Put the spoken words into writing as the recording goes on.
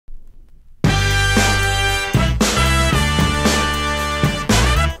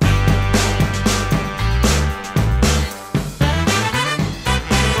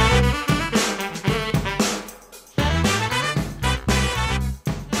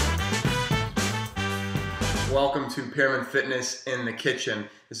Welcome to Pearman Fitness in the kitchen.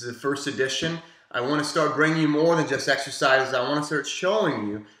 This is the first edition. I want to start bringing you more than just exercises. I want to start showing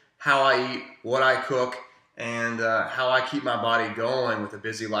you how I eat, what I cook, and how I keep my body going with a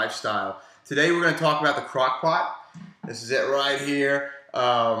busy lifestyle. Today we're going to talk about the Crockpot. This is it right here.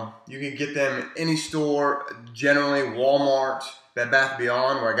 You can get them in any store, generally Walmart, Bed Bath &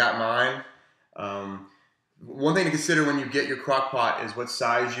 Beyond, where I got mine. One thing to consider when you get your Crockpot is what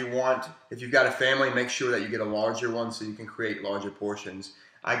size you want. If you've got a family, make sure that you get a larger one so you can create larger portions.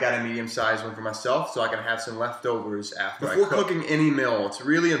 I got a medium-sized one for myself so I can have some leftovers after I cook. Before cooking any meal, it's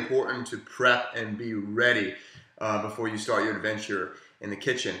really important to prep and be ready before you start your adventure in the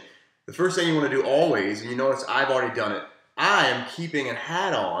kitchen. The first thing you want to do always, and you notice I've already done it, I am keeping a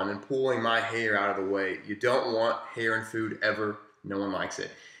hat on and pulling my hair out of the way. You don't want hair in food ever. No one likes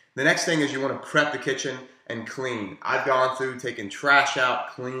it. The next thing is you want to prep the kitchen and clean. I've gone through, taken trash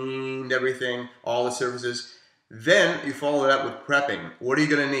out, cleaned everything, all the surfaces. Then you follow it up with prepping. What are you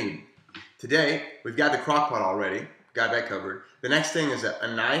going to need? Today, we've got the Crockpot already. Got that covered. The next thing is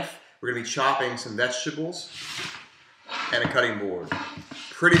a knife. We're going to be chopping some vegetables and a cutting board.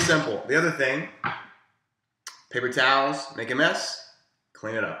 Pretty simple. The other thing, paper towels, make a mess,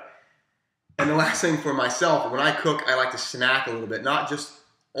 clean it up. And the last thing for myself, when I cook, I like to snack a little bit, not just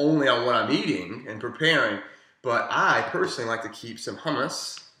only on what I'm eating and preparing, but I personally like to keep some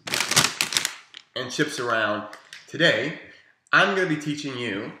hummus and chips around. Today, I'm going to be teaching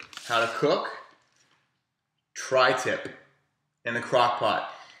you how to cook tri-tip in the Crockpot.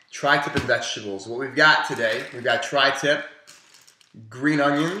 Tri-tip and vegetables. What we've got today, we've got tri-tip, green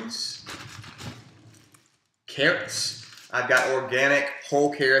onions, carrots. I've got organic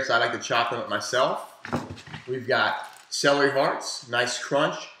whole carrots. I like to chop them up myself. We've got celery hearts, nice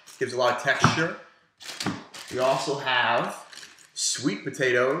crunch, gives a lot of texture. We also have sweet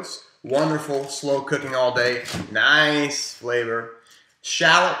potatoes, wonderful, slow cooking all day, nice flavor.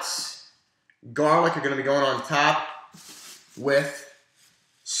 Shallots, garlic are going to be going on top with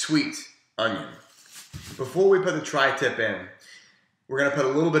sweet onion. Before we put the tri-tip in, we're going to put a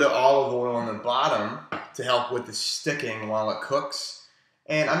little bit of olive oil on the bottom to help with the sticking while it cooks.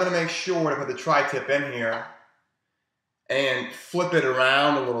 And I'm going to make sure to put the tri-tip in here and flip it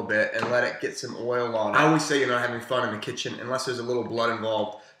around a little bit and let it get some oil on it. I always say you're not having fun in the kitchen unless there's a little blood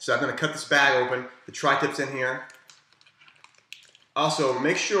involved. So I'm going to cut this bag open. The tri-tip's in here. Also,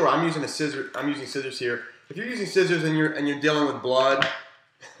 make sure I'm using scissors here. If you're using scissors and you're dealing with blood,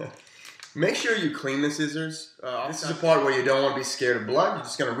 make sure you clean the scissors. This is the part where you don't want to be scared of blood. You're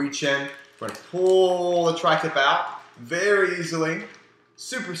just going to reach in, we're going to pull the tri-tip out very easily.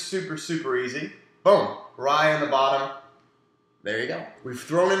 Super, super, super easy. Boom, right in the bottom. There you go. We've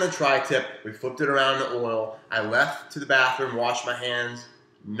thrown in the tri-tip. We flipped it around in the oil. I left to the bathroom, washed my hands.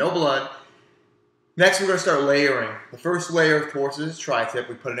 No blood. Next, we're going to start layering. The first layer, of course, is tri-tip.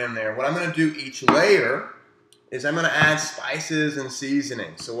 We put it in there. What I'm going to do each layer is I'm going to add spices and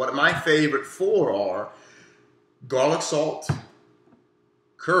seasoning. So what my favorite four are garlic salt,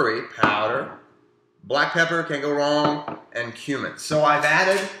 curry powder, black pepper, can't go wrong, and cumin. So I've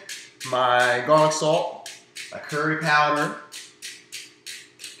added my garlic salt, my curry powder,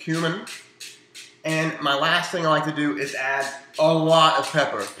 cumin, and my last thing I like to do is add a lot of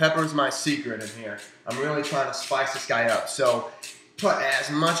pepper. Pepper is my secret in here. I'm really trying to spice this guy up. So put as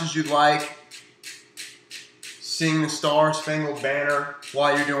much as you'd like. Sing the Star Spangled Banner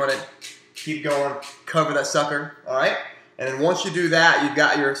while you're doing it. Keep going. Cover that sucker. All right? And then once you do that, you've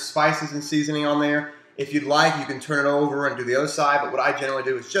got your spices and seasoning on there. If you'd like, you can turn it over and do the other side. But what I generally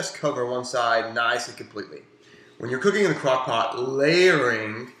do is just cover one side nice and completely. When you're cooking in the Crockpot,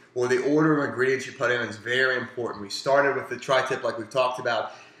 layering or the order of ingredients you put in is very important. We started with the tri-tip like we've talked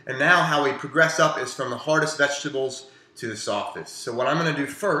about, and now how we progress up is from the hardest vegetables to the softest. So what I'm going to do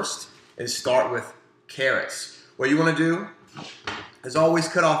first is start with carrots. What you want to do is always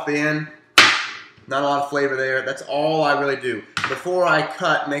cut off the end. Not a lot of flavor there. That's all I really do. Before I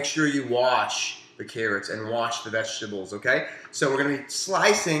cut, make sure you wash the carrots and wash the vegetables, okay? So we're going to be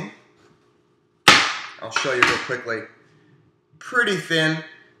slicing. I'll show you real quickly. Pretty thin,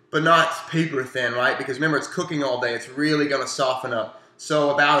 but not paper thin, right? Because remember, it's cooking all day. It's really going to soften up.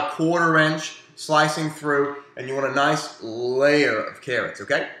 So about a 1/4 inch slicing through, and you want a nice layer of carrots,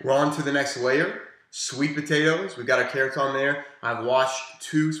 okay? We're on to the next layer. Sweet potatoes. We've got our carrots on there. I've washed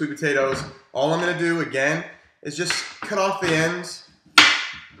 2 sweet potatoes. All I'm going to do, again, is just cut off the ends.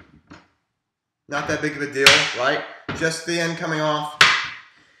 Not that big of a deal, right? Just the end coming off.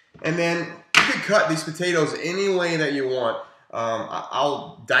 And then you can cut these potatoes any way that you want.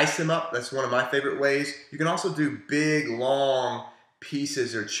 I'll dice them up. That's one of my favorite ways. You can also do big, long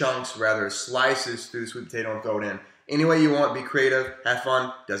pieces or chunks, rather slices through the sweet potato and throw it in. Any way you want, be creative, have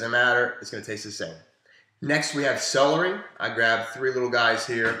fun, doesn't matter, it's gonna taste the same. Next we have celery. I grabbed 3 little guys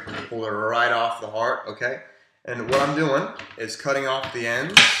here, pull it right off the heart, okay? And what I'm doing is cutting off the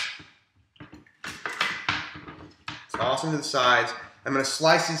ends, toss them to the sides. I'm gonna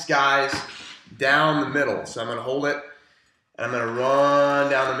slice these guys down the middle. So I'm gonna hold it, and I'm gonna run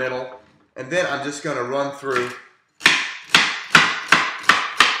down the middle, and then I'm just gonna run through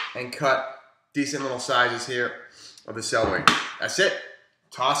and cut decent little sizes here of the celery. That's it.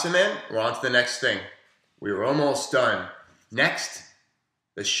 Toss them in. We're on to the next thing. We were almost done. Next,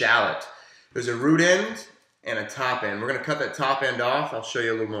 the shallot. There's a root end and a top end. We're going to cut that top end off. I'll show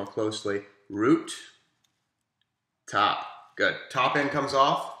you a little more closely. Root, top. Good. Top end comes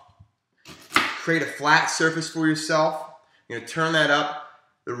off. Create a flat surface for yourself. You're going to turn that up.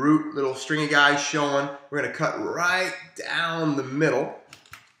 The root, little stringy guy showing. We're going to cut right down the middle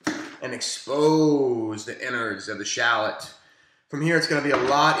and expose the innards of the shallot. From here, it's going to be a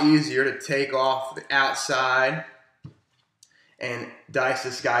lot easier to take off the outside and dice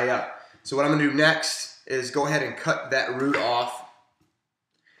this guy up. So what I'm going to do next is go ahead and cut that root off.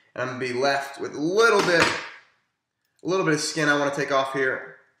 And I'm going to be left with a little bit of skin I want to take off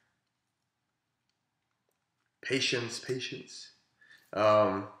here. Patience, patience.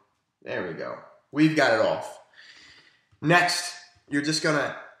 There we go. We've got it off. Next, you're just going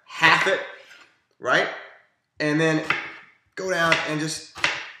to half it, right? And then go down and just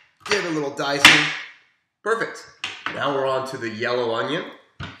give it a little dicing. Perfect. Now we're on to the yellow onion.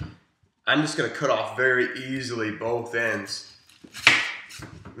 I'm just going to cut off very easily both ends.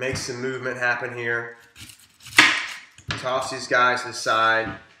 Make some movement happen here. Toss these guys to the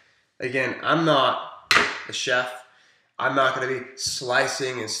side. Again, I'm not a chef. I'm not going to be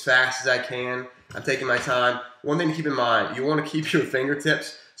slicing as fast as I can. I'm taking my time. One thing to keep in mind, you want to keep your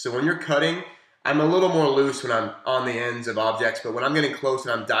fingertips. So when you're cutting, I'm a little more loose when I'm on the ends of objects, but when I'm getting close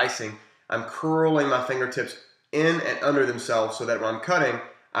and I'm dicing, I'm curling my fingertips in and under themselves so that when I'm cutting,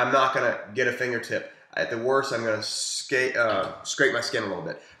 I'm not going to get a fingertip. At the worst, I'm going to scrape my skin a little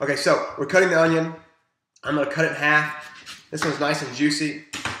bit. Okay, so we're cutting the onion. I'm going to cut it in half. This one's nice and juicy.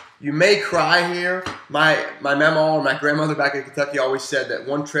 You may cry here. My mama or my grandmother back in Kentucky always said that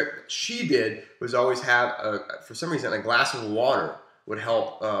one trick that she did was always have, for some reason, a glass of water would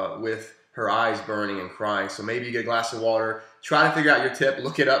help with her eyes burning and crying. So maybe you get a glass of water. Try to figure out your tip.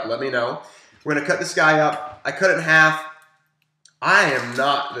 Look it up. Let me know. We're going to cut this guy up. I cut it in half. I am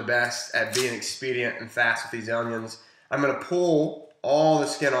not the best at being expedient and fast with these onions. I'm going to pull all the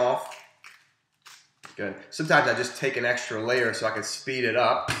skin off. Good. Sometimes I just take an extra layer so I can speed it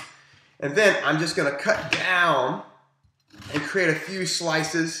up. And then I'm just going to cut down and create a few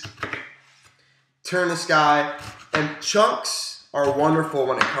slices. Turn this guy. And chunks are wonderful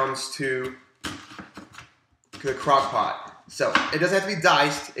when it comes to the crock pot. So it doesn't have to be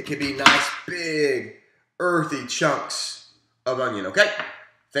diced. It can be nice, big, earthy chunks of onion, okay?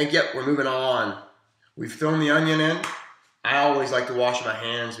 Thank you. We're moving on. We've thrown the onion in. I always like to wash my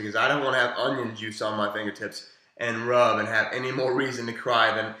hands because I don't want to have onion juice on my fingertips and rub and have any more reason to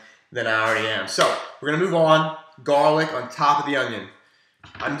cry than I already am. So we're going to move on. Garlic on top of the onion.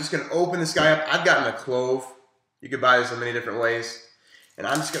 I'm just going to open this guy up. I've gotten a clove. You can buy this in many different ways. And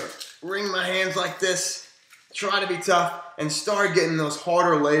I'm just going to wring my hands like this, try to be tough, and start getting those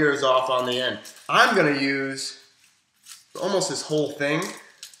harder layers off on the end. I'm going to use almost this whole thing.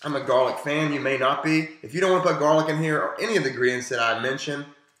 I'm a garlic fan. You may not be. If you don't want to put garlic in here or any of the ingredients that I mentioned,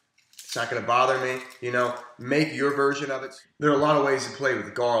 it's not going to bother me. You know, make your version of it. There are a lot of ways to play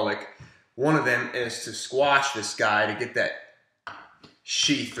with garlic. One of them is to squash this guy to get that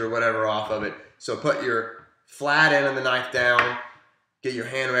sheath or whatever off of it. So put your flat end of the knife down, get your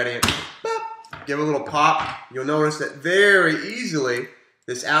hand ready, and boop, give it a little pop. You'll notice that very easily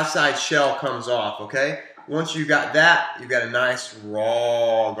this outside shell comes off, okay? Once you've got that, you've got a nice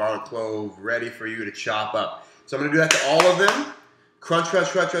raw garlic clove ready for you to chop up. So I'm going to do that to all of them. Crunch, crunch,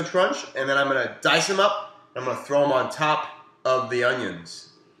 crunch, crunch, crunch. And then I'm going to dice them up. I'm going to throw them on top of the onions.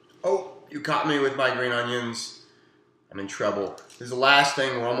 Oh, you caught me with my green onions. I'm in trouble. This is the last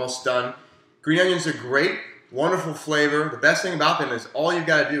thing. We're almost done. Green onions are great. Wonderful flavor. The best thing about them is all you've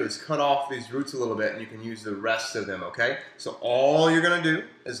got to do is cut off these roots a little bit and you can use the rest of them, okay? So all you're going to do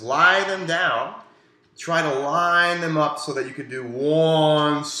is lie them down. Try to line them up so that you can do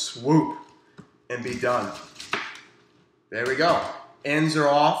one swoop and be done. There we go. Ends are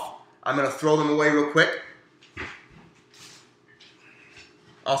off. I'm going to throw them away real quick.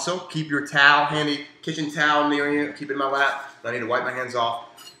 Also, keep your towel handy, kitchen towel near you. Keep it in my lap. I need to wipe my hands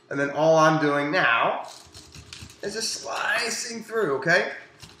off. And then all I'm doing now is just slicing through, okay?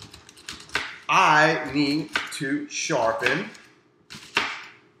 I need to sharpen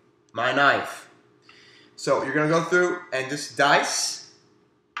my knife. So you're gonna go through and just dice,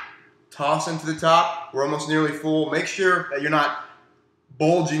 toss into the top. We're almost nearly full. Make sure that you're not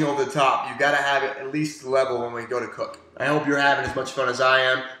bulging over the top. You gotta have it at least level when we go to cook. I hope you're having as much fun as I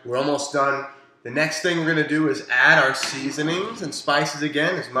am. We're almost done. The next thing we're gonna do is add our seasonings and spices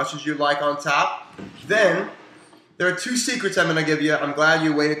again, as much as you like on top. Then, there are 2 secrets I'm gonna give you. I'm glad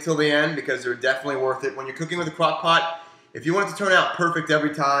you waited till the end because they're definitely worth it. When you're cooking with a crock pot, if you want it to turn out perfect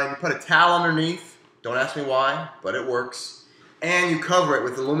every time, you put a towel underneath. Don't ask me why, but it works. And you cover it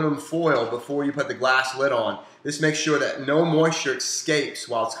with aluminum foil before you put the glass lid on. This makes sure that no moisture escapes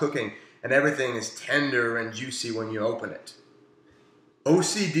while it's cooking and everything is tender and juicy when you open it.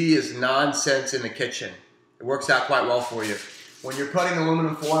 OCD is nonsense in the kitchen. It works out quite well for you. When you're putting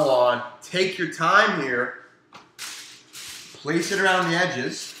aluminum foil on, take your time here, place it around the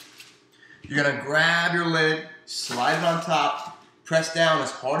edges. You're gonna grab your lid, slide it on top, press down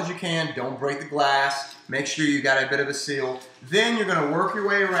as hard as you can, don't break the glass, make sure you got a bit of a seal. Then you're gonna work your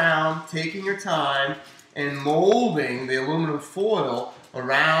way around, taking your time, and molding the aluminum foil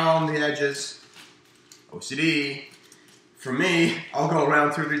around the edges. OCD. For me, I'll go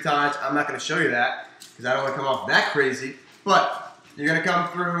around 2 or 3 times. I'm not gonna show you that, because I don't wanna come off that crazy, but you're gonna come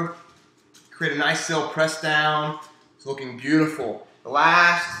through, create a nice seal, press down. It's looking beautiful. The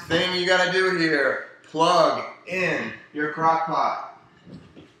last thing you gotta do here, plug in your crock pot.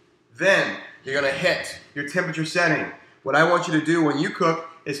 Then you're gonna hit your temperature setting. What I want you to do when you cook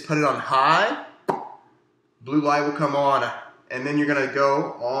is put it on high. Blue light will come on, and then you're gonna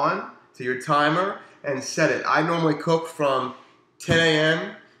go on to your timer and set it. I normally cook from 10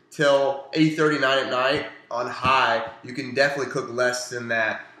 a.m. till 8:30, 9 at night on high. You can definitely cook less than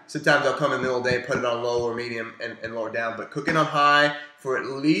that. Sometimes I'll come in the middle of the day, put it on low or medium and lower down, but cook it on high for at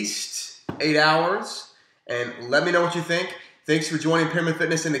least 8 hours. And let me know what you think. Thanks for joining Pearman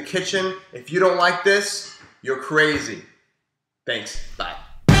Fitness in the kitchen. If you don't like this, you're crazy. Thanks. Bye.